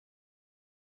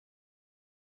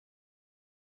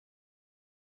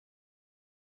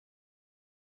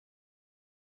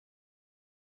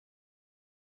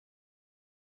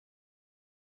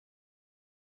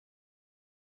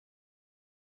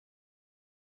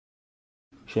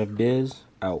ChefBiz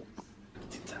out.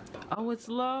 Oh, it's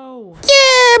low.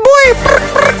 Yeah, boy.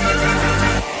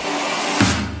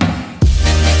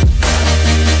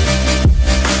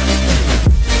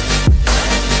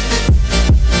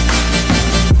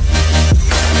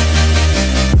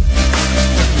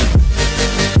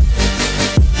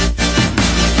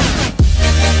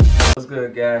 What's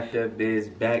good, guys?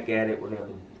 ChefBiz back at it with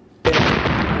another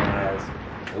guys,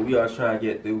 and we are trying to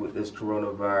get through with this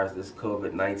coronavirus, this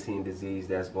COVID-19 disease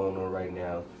that's going on right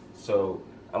now. So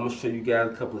I'm gonna show you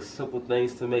guys a couple of simple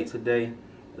things to make today,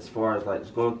 as far as like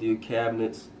just going through your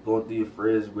cabinets, going through your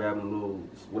fridge, grabbing a little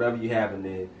whatever you have in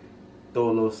there, throw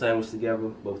a little sandwich together.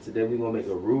 But today we're gonna make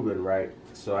a Reuben, right?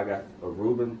 So I got a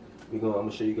Reuben. I'm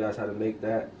gonna show you guys how to make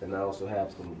that, and I also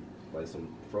have some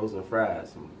frozen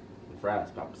fries, some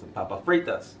papa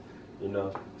fritas, you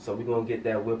know. So we're gonna get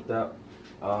that whipped up.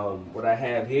 What I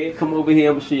have here, come over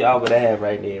here, I'm gonna show y'all what I have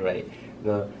right there, right?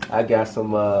 I got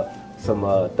some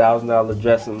 $1,000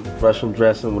 dressing, Russian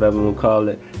dressing, whatever you wanna call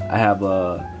it. I have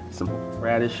some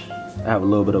radish, I have a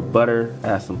little bit of butter, I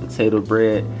have some potato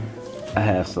bread, I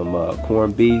have some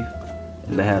corned beef,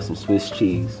 and I have some Swiss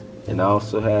cheese. And I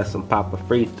also have some papa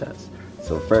fritas,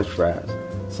 some french fries.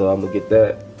 So I'm gonna get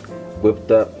that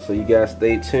whipped up, so you guys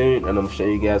stay tuned, and I'm gonna show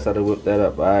you guys how to whip that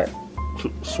up. Alright.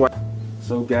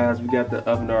 So guys, we got the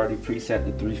oven already preset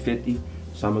to 350,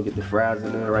 so I'm gonna get the fries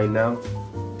in there right now.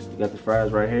 We got the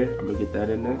fries right here, I'm gonna get that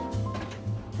in there.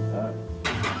 Alright.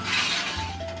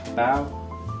 Now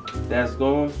that's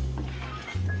going.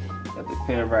 Got the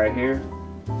pan right here,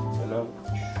 you know.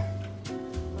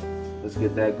 Let's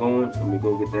get that going, and we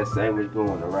go get that sandwich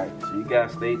going. Alright, so you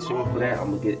guys stay tuned for that.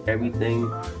 I'm gonna get everything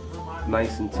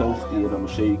nice and toasty, and I'm gonna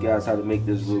show you guys how to make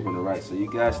this Reuben. Alright, so you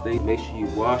guys make sure you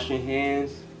wash your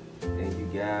hands, and you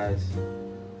guys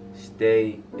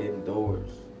stay indoors,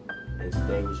 and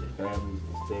stay with your families,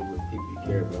 and stay with people you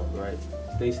care about. Alright,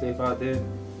 stay safe out there. I'm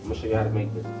gonna show you how to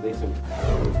make this. Stay tuned.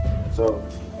 So,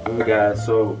 alright guys,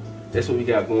 so that's what we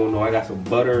got going on. I got some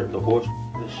butter, the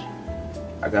horseradish,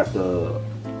 I got the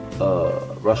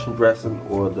Russian dressing,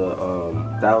 or the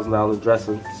 $1,000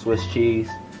 dressing, Swiss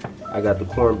cheese, I got the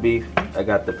corned beef, I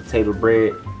got the potato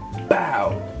bread.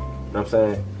 Bow! You know what I'm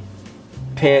saying?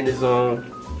 Pan is on.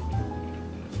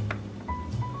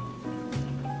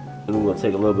 And we're gonna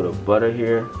take a little bit of butter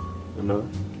here, you know,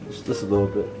 just a little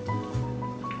bit.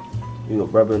 You know,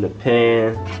 rub it in the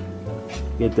pan,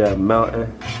 get that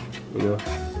melting, you know.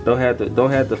 Don't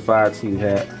have the fire too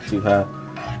high,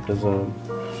 cause we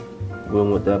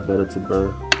don't want that butter to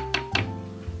burn.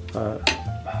 Alright.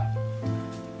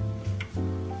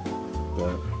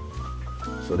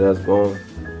 So that's going.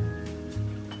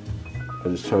 I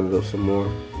just turn it up some more.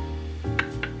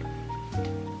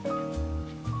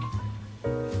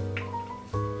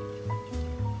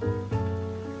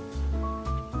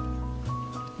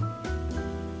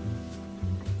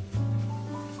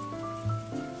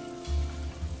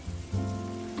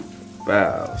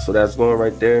 Wow, so that's going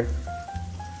right there.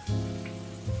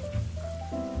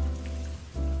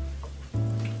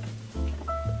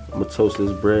 I'm gonna toast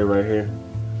this bread right here.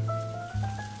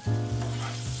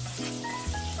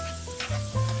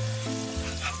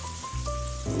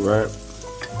 Right.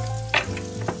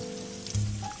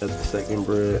 That's the second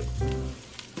bread.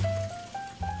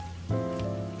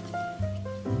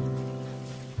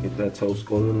 Get that toast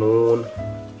going on.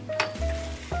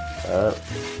 Alright.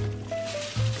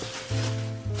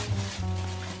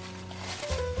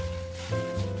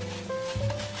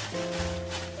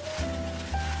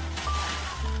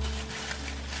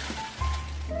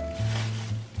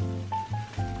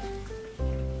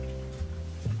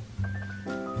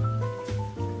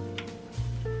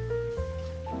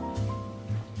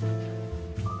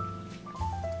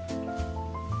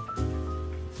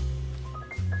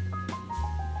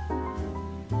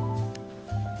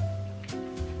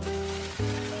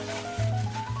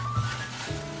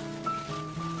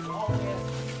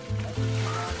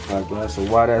 Alright guys, so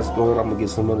while that's going, I'm gonna get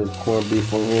some of this corned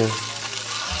beef on here.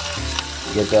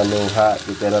 Get that a little hot,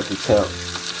 get that up the top.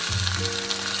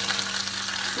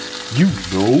 You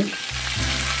know.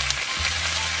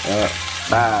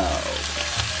 Bow.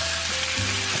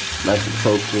 Nice and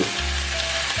toasted.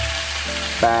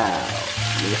 Bow.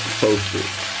 Nice and toasted.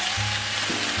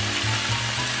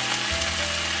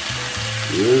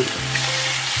 Good.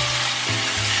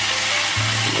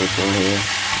 What's on here?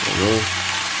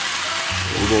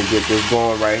 We're gonna get this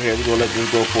going right here. We're gonna let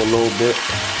this go for a little bit.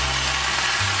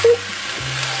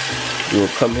 We'll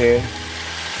come here.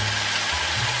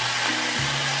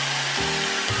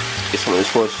 Get some of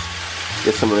this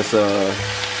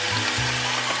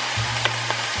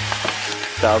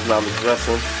 $1,000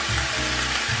 dressing.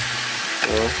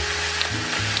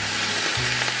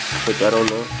 Put that on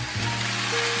there.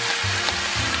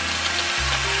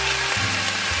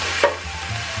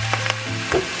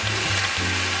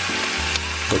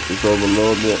 Put this over a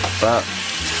little bit. Stop.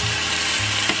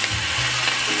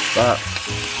 Stop.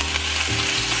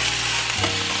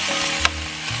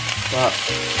 Stop.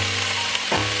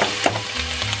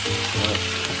 Right.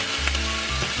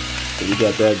 So you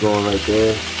got that going right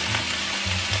there.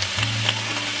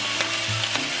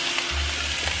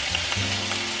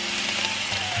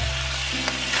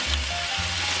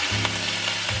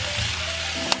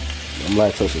 I'm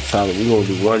lactose intolerant. We're gonna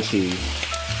do one cheese.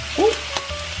 Woo.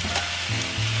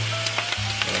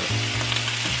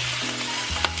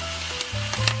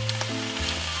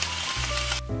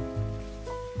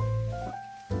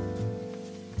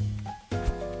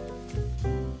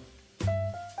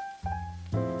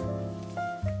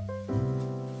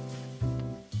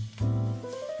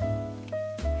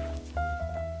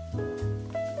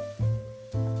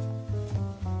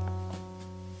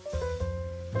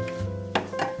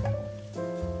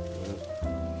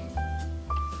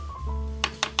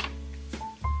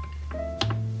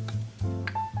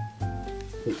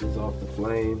 Take this off the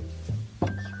flame.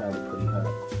 It's probably pretty hot.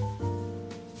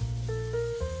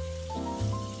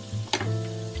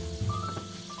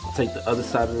 Take the other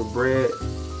side of the bread.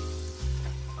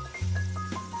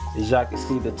 As y'all can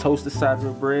see, the toasted side of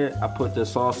the bread, I put the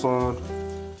sauce on.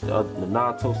 The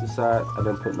non-toasted side, I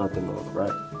didn't put nothing on it,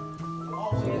 right?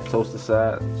 So the toasted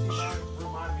side,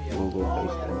 we'll go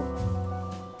face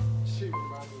down.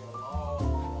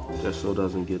 Just so it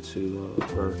doesn't get too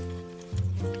burnt.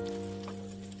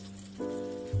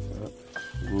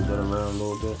 Move that around a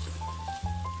little bit.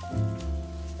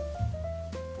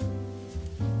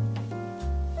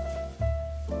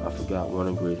 I forgot one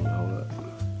ingredient. Hold up.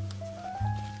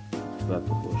 Forgot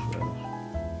the horseradish.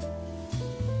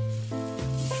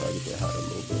 Try to get that hot a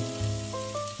little bit.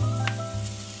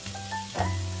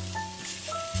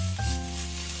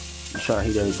 I'm trying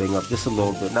to heat everything up just a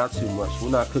little bit, not too much. We're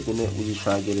not cooking it. We just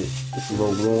try to get it just a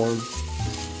little warm.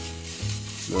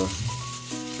 No.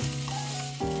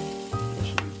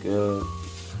 Good.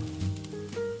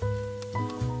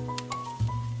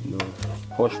 You know,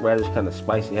 horseradish kind of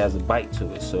spicy, has a bite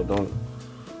to it, so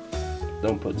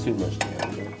don't put too much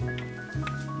down there.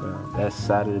 Now, that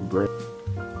side of the bread.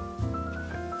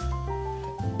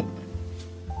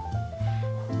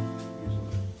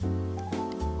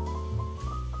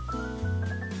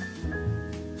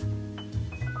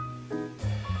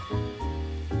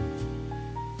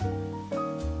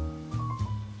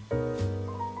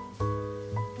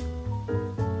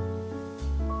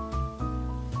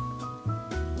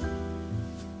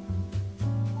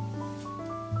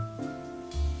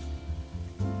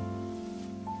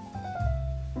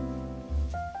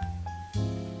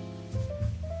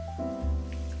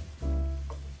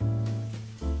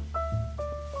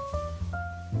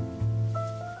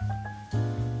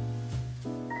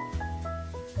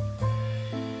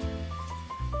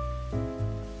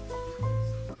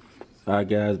 Alright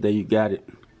guys, there you got it.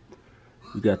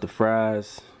 We got the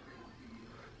fries,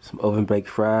 some oven baked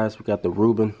fries. We got the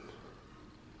Reuben.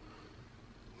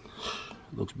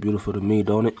 Looks beautiful to me,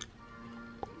 don't it?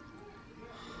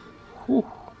 Whew.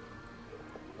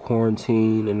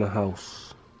 Quarantine in the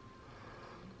house.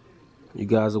 You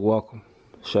guys are welcome.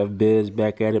 ChefBiz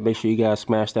back at it. Make sure you guys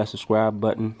smash that subscribe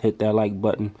button, hit that like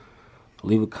button.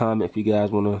 Leave a comment if you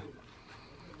guys want to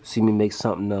see me make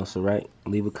something else, alright?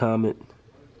 Leave a comment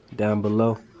down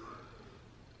below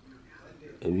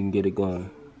and we can get it going.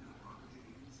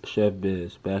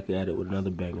 ChefBiz back at it with another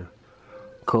banger.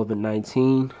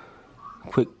 COVID-19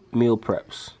 quick meal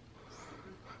preps.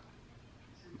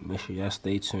 Make sure y'all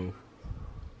stay tuned.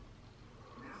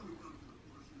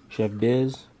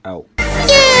 ChefBiz out.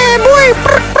 Yeah,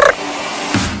 boy.